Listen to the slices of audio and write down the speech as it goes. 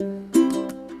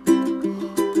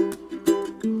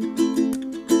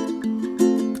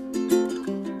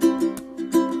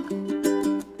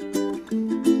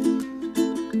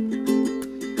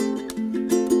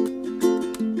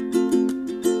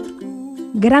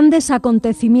Grandes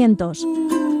acontecimientos.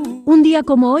 Un día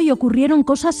como hoy ocurrieron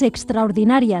cosas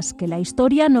extraordinarias que la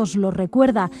historia nos lo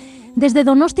recuerda. Desde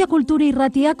Donostia Kultura y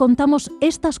Ratia contamos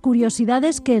estas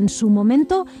curiosidades que en su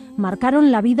momento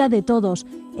marcaron la vida de todos,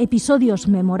 episodios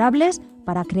memorables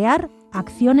para crear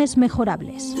acciones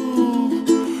mejorables.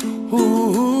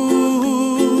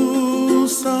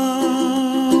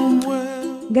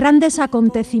 Grandes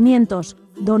acontecimientos,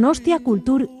 Donostia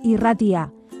Kultura y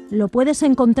Ratia. Lo puedes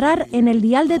encontrar en el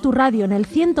dial de tu radio, en el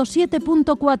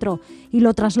 107.4, y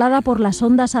lo traslada por las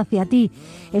ondas hacia ti.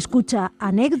 Escucha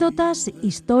anécdotas,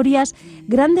 historias,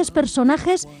 grandes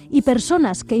personajes y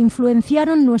personas que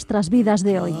influenciaron nuestras vidas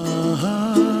de hoy.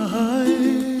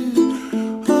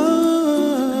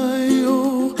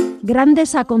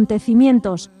 Grandes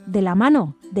acontecimientos, de la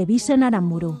mano de Bisen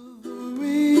Aramburu.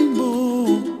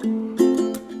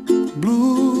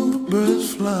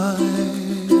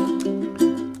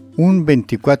 Un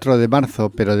 24 de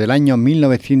marzo, pero del año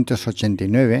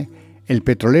 1989, el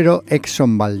petrolero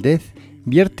Exxon Valdez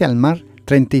vierte al mar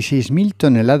 36.000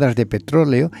 toneladas de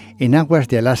petróleo en aguas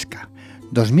de Alaska.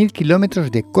 2.000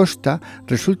 kilómetros de costa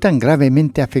resultan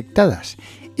gravemente afectadas.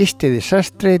 Este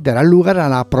desastre dará lugar a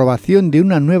la aprobación de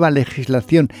una nueva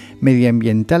legislación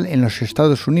medioambiental en los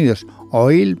Estados Unidos,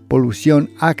 Oil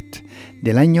Pollution Act,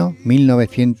 del año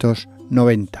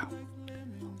 1990.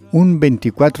 Un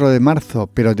 24 de marzo,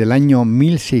 pero del año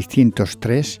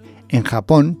 1603, en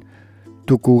Japón,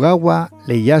 Tokugawa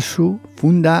Ieyasu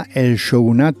funda el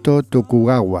shogunato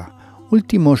Tokugawa,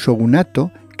 último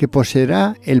shogunato que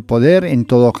poseerá el poder en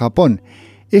todo Japón.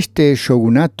 Este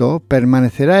shogunato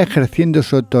permanecerá ejerciendo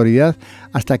su autoridad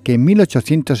hasta que en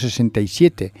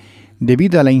 1867,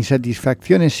 debido a la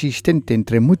insatisfacción existente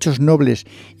entre muchos nobles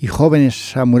y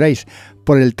jóvenes samuráis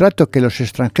por el trato que los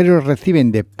extranjeros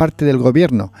reciben de parte del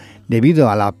gobierno debido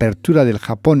a la apertura del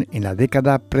Japón en la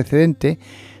década precedente,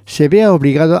 se vea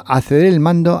obligado a ceder el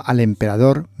mando al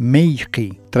emperador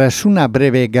Meiji, tras una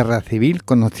breve guerra civil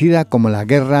conocida como la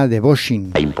Guerra de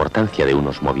Boshin. La importancia de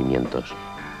unos movimientos,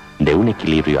 de un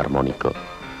equilibrio armónico,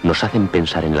 nos hacen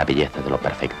pensar en la belleza de lo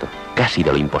perfecto, casi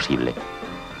de lo imposible.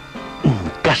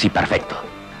 Casi perfecto.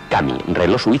 Cami,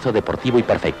 reloj suizo deportivo y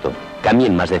perfecto. Cami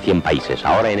en más de 100 países,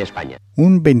 ahora en España.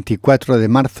 Un 24 de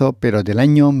marzo, pero del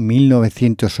año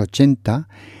 1980,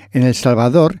 en El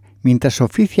Salvador, mientras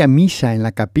oficia misa en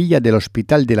la capilla del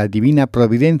Hospital de la Divina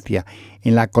Providencia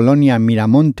en la colonia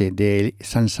Miramonte de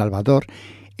San Salvador,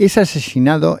 es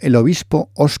asesinado el obispo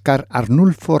Óscar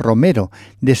Arnulfo Romero,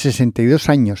 de 62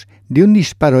 años, de un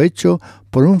disparo hecho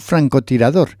por un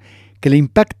francotirador, que le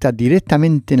impacta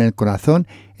directamente en el corazón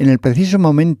en el preciso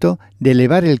momento de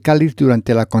elevar el cáliz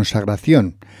durante la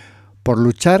consagración. Por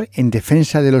luchar en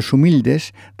defensa de los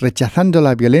humildes, rechazando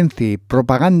la violencia y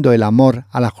propagando el amor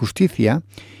a la justicia,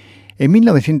 en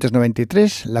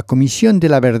 1993 la Comisión de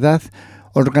la Verdad,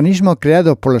 organismo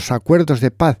creado por los Acuerdos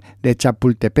de Paz de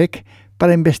Chapultepec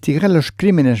para investigar los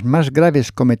crímenes más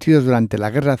graves cometidos durante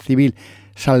la Guerra Civil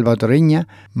salvadoreña,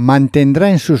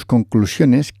 mantendrá en sus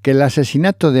conclusiones que el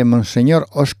asesinato de Monseñor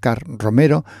Óscar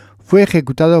Romero fue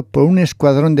ejecutado por un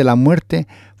escuadrón de la muerte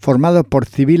formado por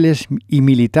civiles y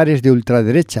militares de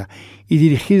ultraderecha y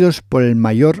dirigidos por el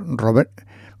mayor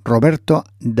Roberto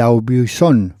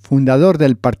D'Aubuisson, fundador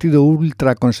del partido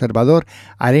ultraconservador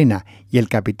Arena, y el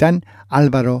capitán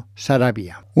Álvaro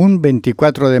Saravia. Un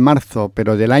 24 de marzo,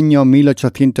 pero del año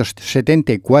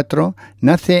 1874,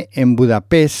 nace en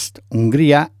Budapest,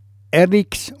 Hungría,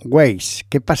 Erich Weiss,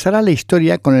 que pasará a la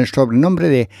historia con el sobrenombre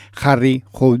de Harry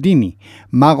Houdini,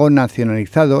 mago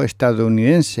nacionalizado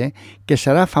estadounidense que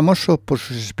será famoso por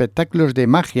sus espectáculos de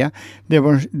magia,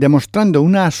 demostrando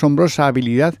una asombrosa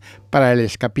habilidad para el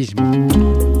escapismo.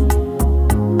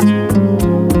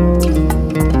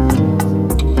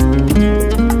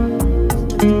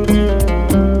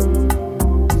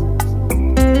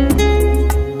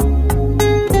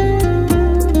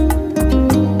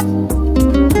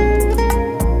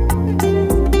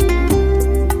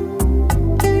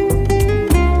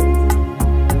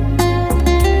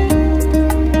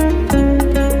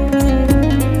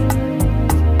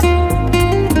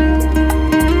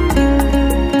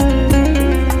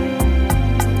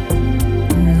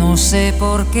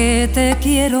 ¿Por qué te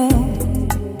quiero?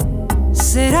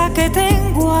 ¿Será que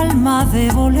tengo alma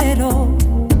de bolero?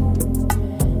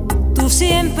 Tú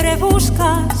siempre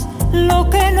buscas lo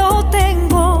que no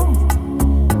tengo.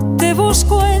 Te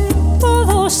busco en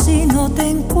todo si no te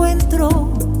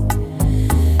encuentro.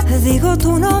 Digo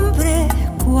tu nombre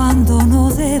cuando no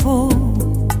debo.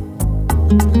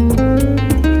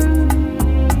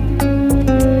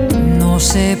 No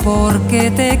sé por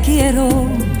qué te quiero.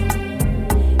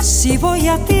 Si voy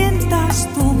a tientas,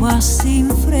 tú vas sin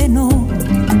freno.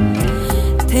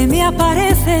 Te me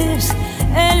apareces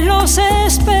en los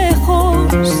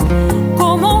espejos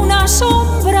como una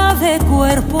sombra de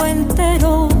cuerpo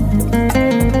entero.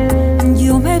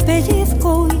 Yo me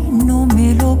pellizco y no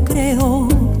me lo creo.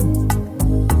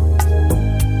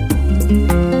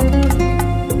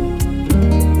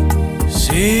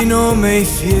 Si no me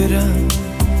hicieran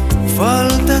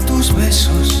falta tus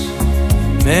besos,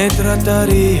 me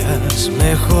tratarías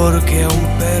mejor que a un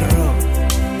perro.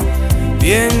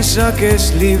 Piensa que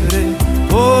es libre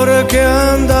porque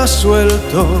anda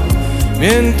suelto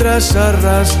mientras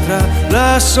arrastra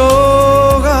la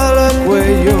soga al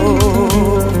cuello.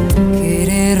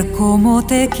 Querer como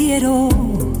te quiero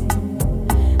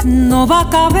no va a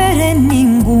caber en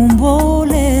ningún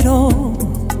bolero.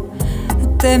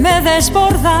 Te me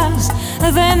desbordas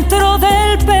dentro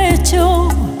del pecho,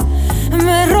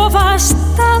 me robas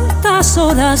tantas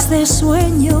horas de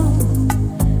sueño,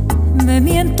 me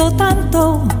miento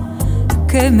tanto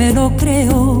que me lo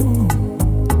creo.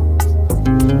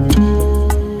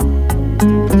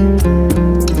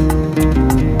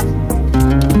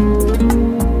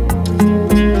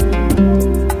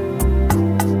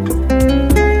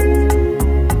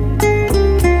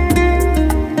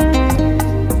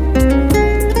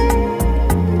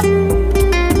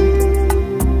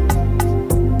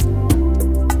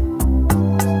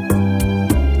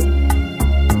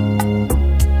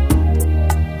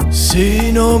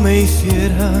 Si no me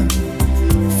hicieran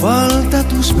falta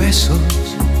tus besos,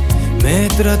 me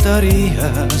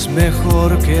tratarías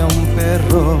mejor que a un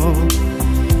perro.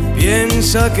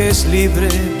 Piensa que es libre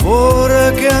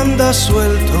porque anda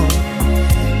suelto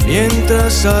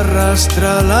mientras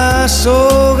arrastra la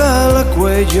soga al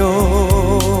cuello.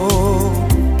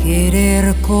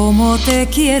 Querer como te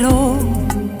quiero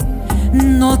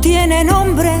no tiene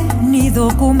nombre ni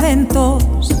documentos.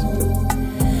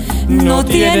 No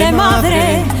tiene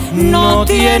madre, no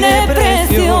tiene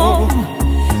precio.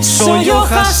 Soy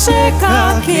hoja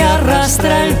seca que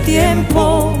arrastra el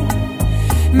tiempo,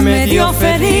 medio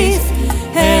feliz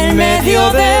en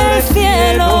medio del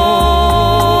cielo.